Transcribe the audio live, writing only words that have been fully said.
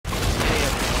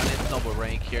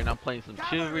here, and I'm playing some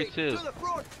Chivalry too.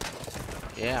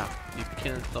 Yeah, be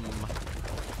killing some.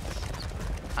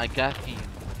 I got you.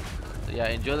 So yeah,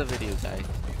 enjoy the video, guys.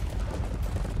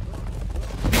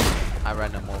 I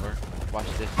ran them over. Watch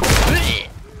this.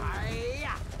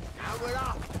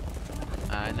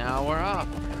 Now we're off.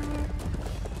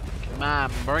 Come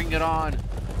on, bring it on.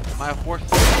 My horse is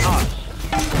gosh.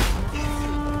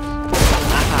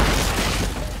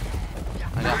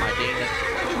 I got my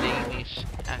Danish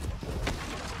axe.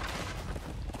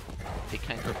 They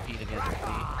can't compete against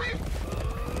me.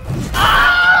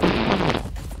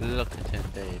 Look at him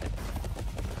dead.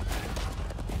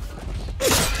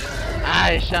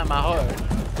 I shot my horse.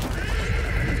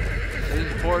 This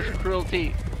is horse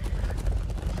cruelty.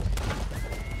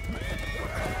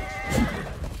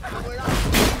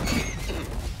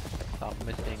 Stop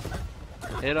missing.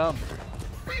 Hit him.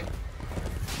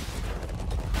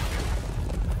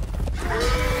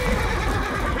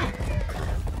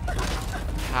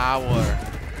 Power.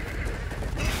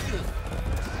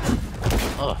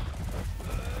 Ugh.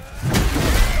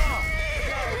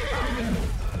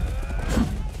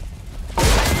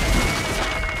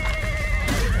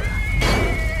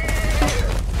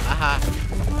 Aha.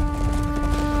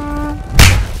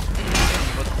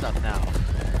 What's up now?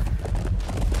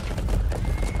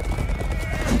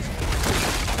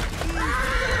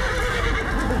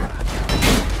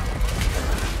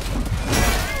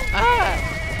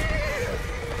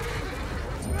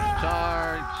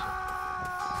 Charge.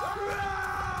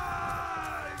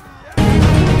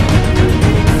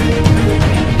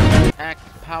 Axe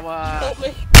Power.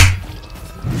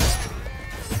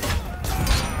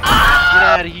 Get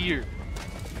out of here.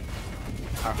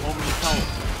 Our home is home.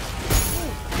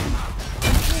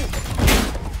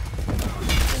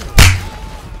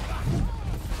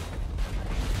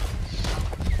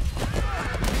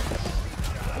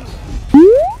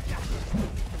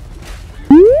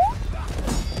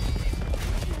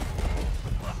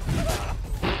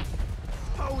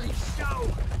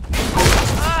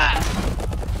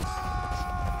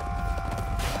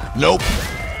 Nope.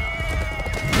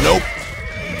 Nope.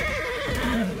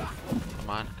 Come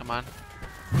on, come on.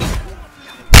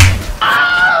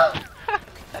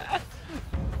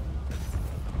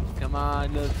 Come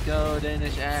on, let's go,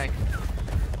 Danish axe.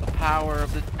 The power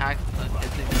of this axe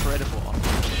is incredible.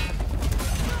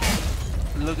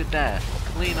 Look at that.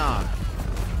 Clean on.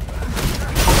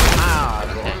 Ah,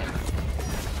 okay.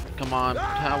 Come on,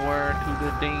 power to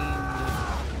the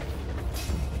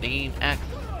Dane axe.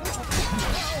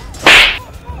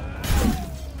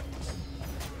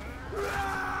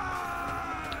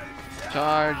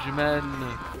 Charge, men!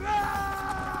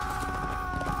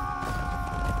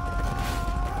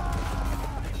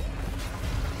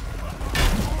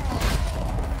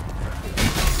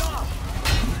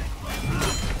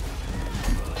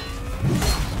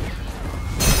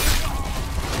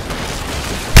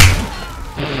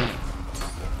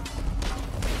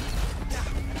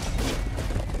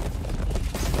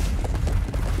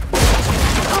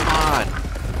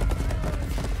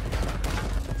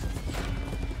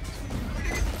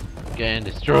 Getting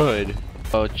destroyed.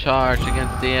 Oh, charge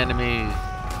against the enemies.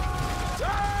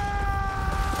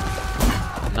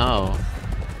 No.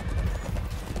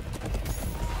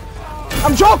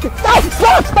 I'm joking! No!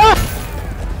 Stop!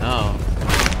 No.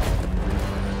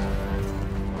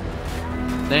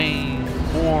 Dane,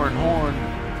 horn.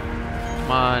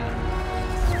 Come on.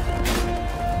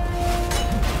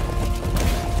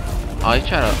 Oh, he's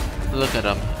trying to look at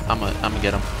him. I'm gonna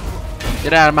get him.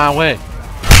 Get out of my way.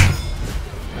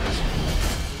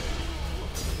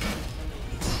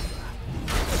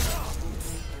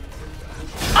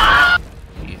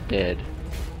 Dead.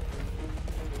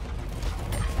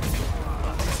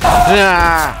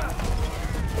 Yeah.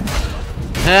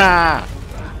 Yeah.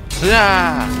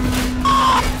 Yeah.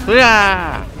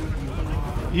 Yeah.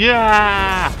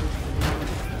 Yeah.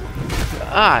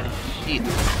 Ah, shit.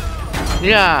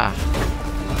 Yeah.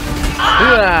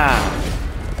 Yeah.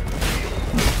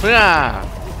 Yeah.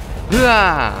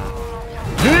 Yeah.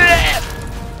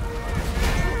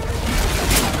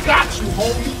 Got you,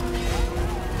 homie!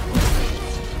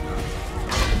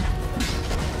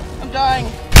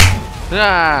 Dying.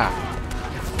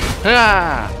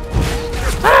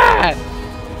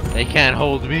 They can't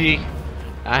hold me.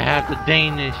 I have the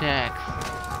Danish axe.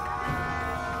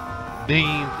 These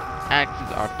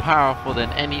axes are powerful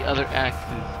than any other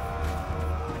axes.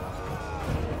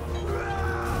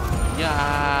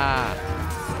 Yeah.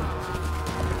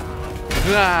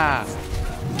 Yeah.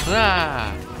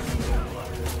 Yeah.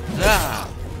 Yeah.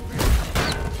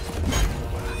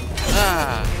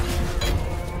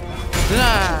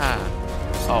 Yeah.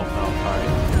 Oh no, sorry.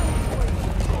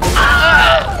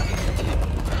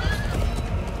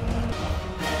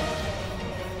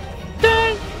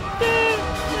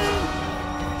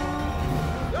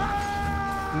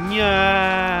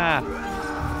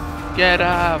 Get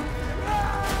up!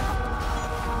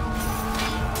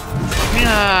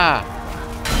 Yeah!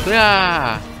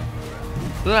 Yeah!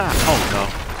 Yeah! Oh no!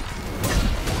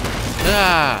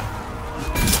 Yeah!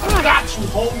 Got you,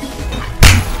 homie.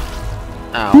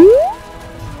 Ow!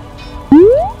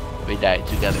 We died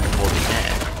together before we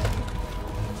met.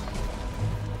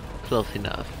 Close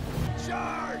enough.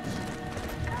 Charge!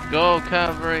 Go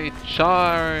cavalry!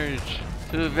 Charge!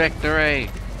 To victory!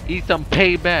 Eat some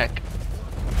payback!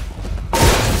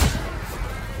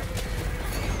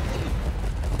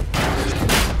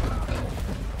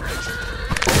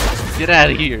 Get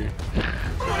out of here!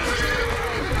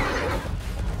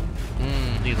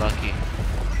 He's lucky.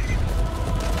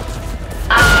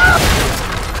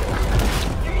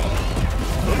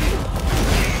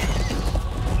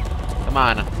 Come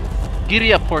on.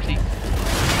 Giddy up, horsey.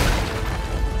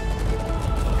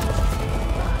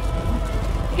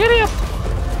 Giddy up!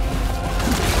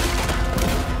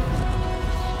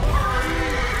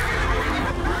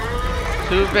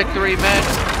 To victory, men!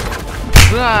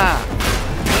 Ah!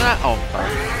 Ah! Oh,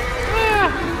 sorry. Ah!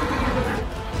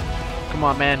 Come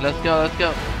on, man. Let's go, let's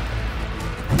go.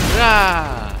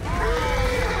 Ah!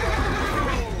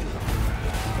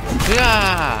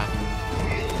 Ah!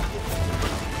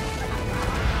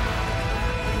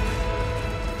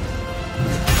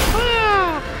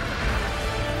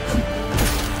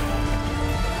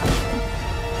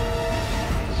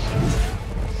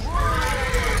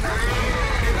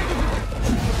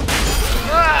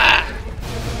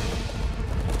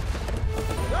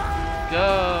 Go!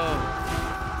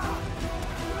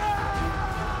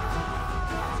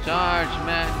 Charge,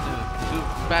 men, to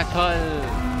battle!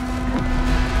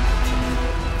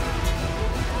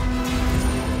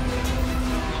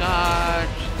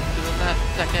 Charge to the last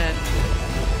second!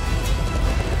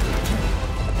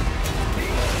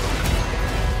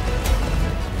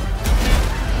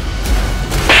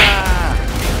 Ah!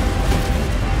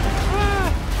 Ah!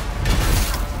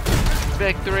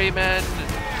 Victory, men!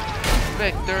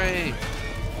 Victory!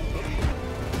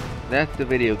 That's the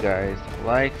video, guys.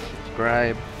 Like,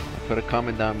 subscribe, put a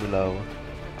comment down below.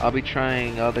 I'll be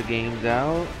trying other games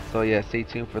out, so yeah, stay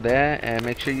tuned for that and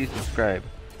make sure you subscribe.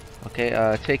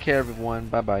 Okay, take care everyone.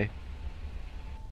 Bye bye.